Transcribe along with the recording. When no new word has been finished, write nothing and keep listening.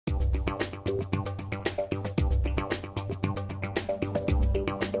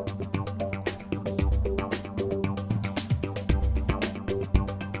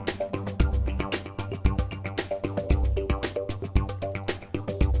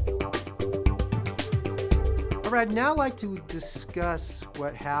All right, I'd now like to discuss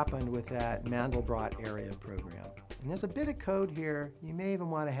what happened with that Mandelbrot area program. And there's a bit of code here. You may even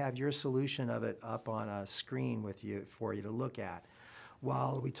want to have your solution of it up on a screen with you for you to look at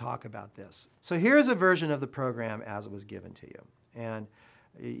while we talk about this. So here's a version of the program as it was given to you. And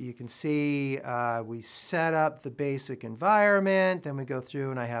you can see we set up the basic environment, then we go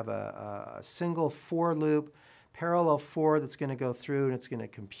through and I have a single for loop, parallel for that's going to go through and it's going to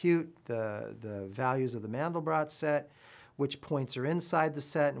compute the values of the Mandelbrot set, which points are inside the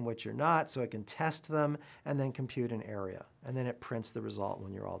set and which are not, so it can test them and then compute an area. And then it prints the result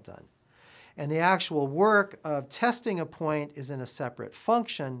when you're all done. And the actual work of testing a point is in a separate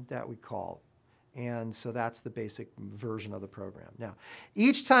function that we call. And so that's the basic version of the program. Now,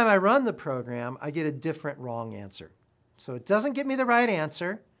 each time I run the program, I get a different wrong answer. So it doesn't get me the right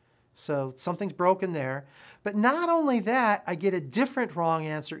answer. So something's broken there. But not only that, I get a different wrong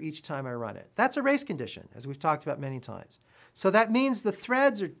answer each time I run it. That's a race condition, as we've talked about many times. So that means the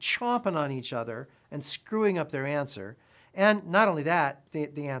threads are chomping on each other and screwing up their answer. And not only that,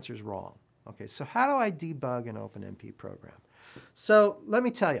 the answer is wrong. Okay, so how do I debug an OpenMP program? So let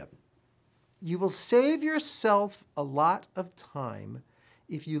me tell you, you will save yourself a lot of time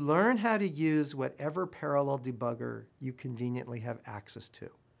if you learn how to use whatever parallel debugger you conveniently have access to.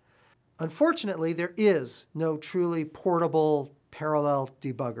 Unfortunately, there is no truly portable parallel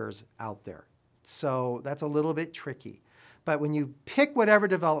debuggers out there. So that's a little bit tricky. But when you pick whatever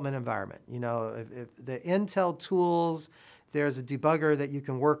development environment, you know, if the Intel tools, there's a debugger that you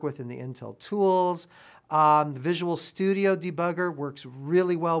can work with in the Intel tools. The Visual Studio debugger works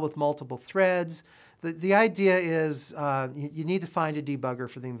really well with multiple threads. The idea is you need to find a debugger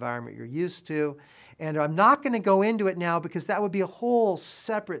for the environment you're used to. And I'm not going to go into it now because that would be a whole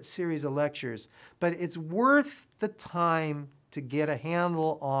separate series of lectures. But it's worth the time to get a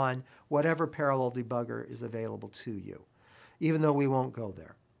handle on whatever parallel debugger is available to you, even though we won't go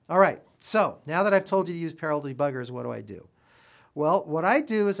there. All right, so now that I've told you to use parallel debuggers, what do? Well, what I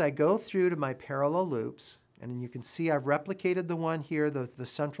do is I go through to my parallel loops, and you can see I've replicated the one here, the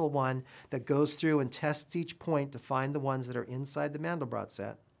central one that goes through and tests each point to find the ones that are inside the Mandelbrot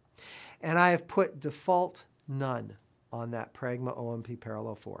set. And I have put default none on that Pragma OMP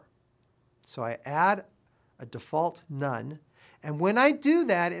parallel 4. So I add a default none, and when I do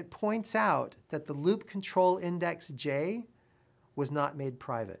that, it points out that the loop control index J was not made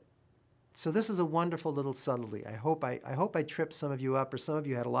private. So this is a wonderful little subtlety. I hope I tripped some of you up, or some of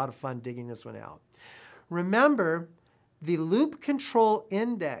you had a lot of fun digging this one out. Remember, the loop control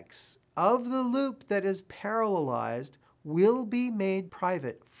index of the loop that is parallelized will be made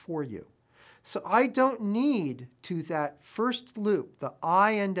private for you. So I don't need to that first loop, the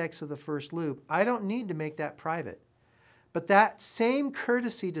I index of the first loop, I don't need to make that private. But that same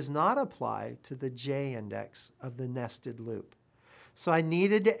courtesy does not apply to the J index of the nested loop. So I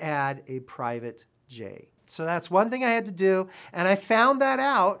needed to add a private J. So that's one thing I had to do, and I found that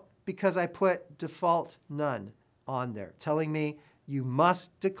out because I put default none on there, telling me you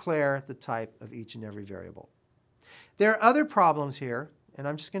must declare the type of each and every variable. There are other problems here, and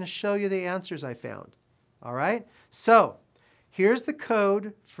I'm just going to show you the answers I found. All right? So here's the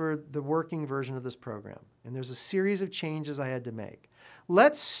code for the working version of this program, and there's a series of changes I had to make.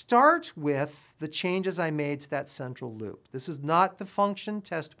 Let's start with the changes I made to that central loop. This is not the function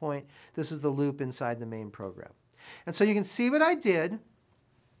test point. This is the loop inside the main program. And so you can see what I did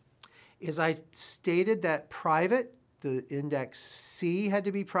is I stated that private, the index C had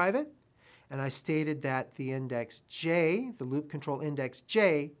to be private, and I stated that the index J, the loop control index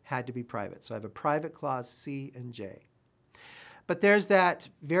J, had to be private. So I have a private clause C and J. But there's that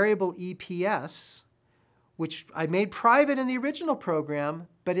variable EPS, which I made private in the original program,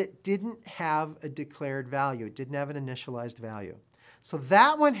 but it didn't have a declared value. It didn't have an initialized value. So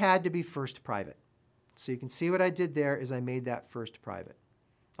that one had to be first private. So you can see what I did there is I made that first private.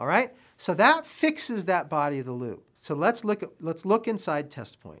 All right? So that fixes that body of the loop. So let's look inside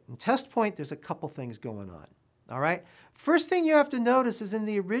test point. In test point, there's a couple things going on. All right? First thing you have to notice is in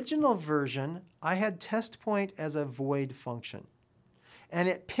the original version, I had test point as a void function. And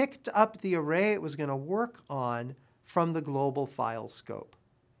it picked up the array it was going to work on from the global file scope.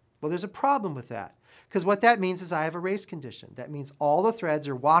 Well, there's a problem with that, because what that means is I have a race condition. That means all the threads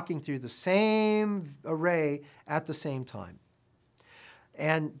are walking through the same array at the same time.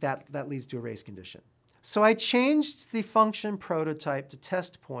 And that leads to a race condition. So I changed the function prototype to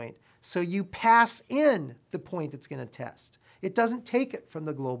test point so you pass in the point it's going to test. It doesn't take it from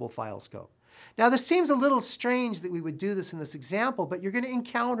the global file scope. Now, this seems a little strange that we would do this in this example, but you're going to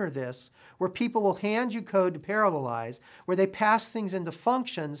encounter this where people will hand you code to parallelize, where they pass things into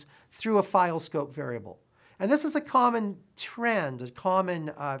functions through a file scope variable. And this is a common trend, a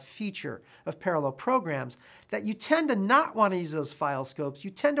common feature of parallel programs, that you tend to not want to use those file scopes.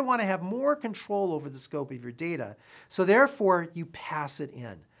 You tend to want to have more control over the scope of your data. So therefore, you pass it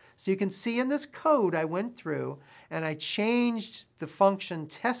in. So you can see in this code I went through and I changed the function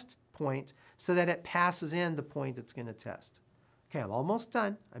test point so that it passes in the point it's going to test. Okay, I'm almost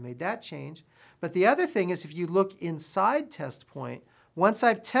done. I made that change. But the other thing is if you look inside test point, once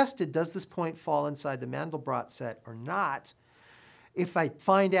I've tested, does this point fall inside the Mandelbrot set or not? If I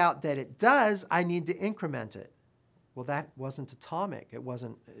find out that it does, I need to increment it. Well, that wasn't atomic. It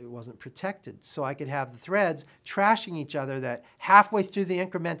wasn't protected. So I could have the threads trashing each other that halfway through the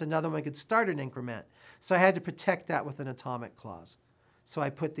increment, another one could start an increment. So I had to protect that with an atomic clause. So I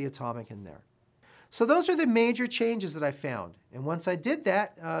put the atomic in there. So those are the major changes that I found. And once I did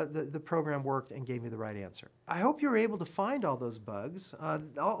that, the program worked and gave me the right answer. I hope you're able to find all those bugs.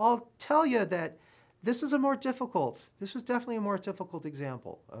 I'll tell you that this was definitely a more difficult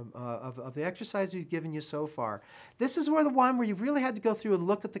example of the exercise we've given you so far. This is the one where you really had to go through and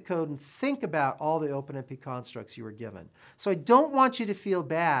look at the code and think about all the OpenMP constructs you were given. So I don't want you to feel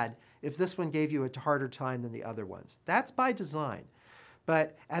bad if this one gave you a harder time than the other ones. That's by design.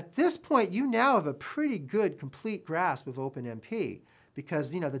 But at this point, you now have a pretty good, complete grasp of OpenMP because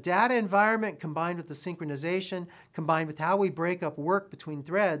the data environment combined with the synchronization, combined with how we break up work between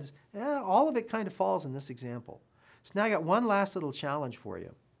threads, all of it kind of falls in this example. So now I got one last little challenge for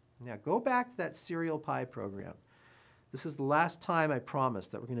you. Now go back to that serial Pi program. This is the last time I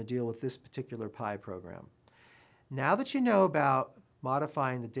promised that we're going to deal with this particular Pi program. Now that you know about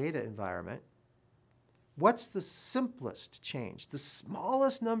modifying the data environment, what's the simplest change, the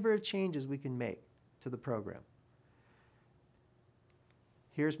smallest number of changes we can make to the program?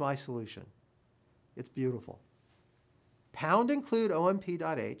 Here's my solution. It's beautiful. Pound include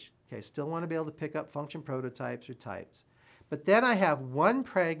omp.h. Okay, still want to be able to pick up function prototypes or types. But then I have one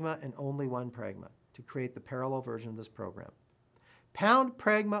pragma and only one pragma to create the parallel version of this program. Pound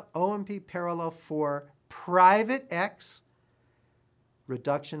pragma omp parallel for private x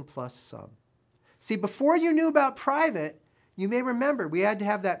reduction plus sum. See, before you knew about private, you may remember we had to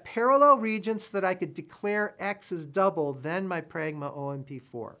have that parallel region so that I could declare x as double, then my pragma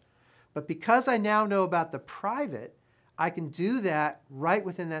OMP4. But because I now know about the private, I can do that right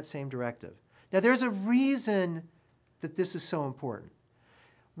within that same directive. Now there's a reason that this is so important.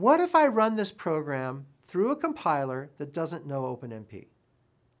 What if I run this program through a compiler that doesn't know OpenMP?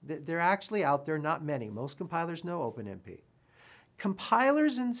 They're actually out there, not many. Most compilers know OpenMP.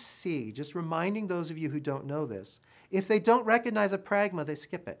 Compilers in C, just reminding those of you who don't know this, if they don't recognize a pragma, they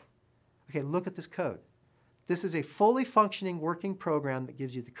skip it. Okay, look at this code. This is a fully functioning working program that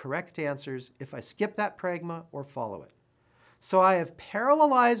gives you the correct answers if I skip that pragma or follow it. So I have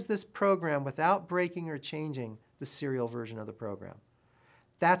parallelized this program without breaking or changing the serial version of the program.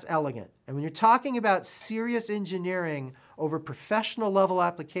 That's elegant. And when you're talking about serious engineering over professional level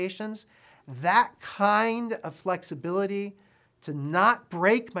applications, that kind of flexibility to not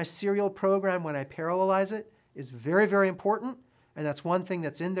break my serial program when I parallelize it is very, very important, and that's one thing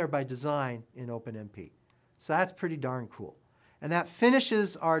that's in there by design in OpenMP. So that's pretty darn cool. And that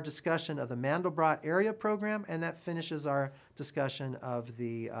finishes our discussion of the Mandelbrot area program, and that finishes our discussion of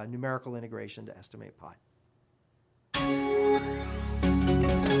the numerical integration to estimate pi.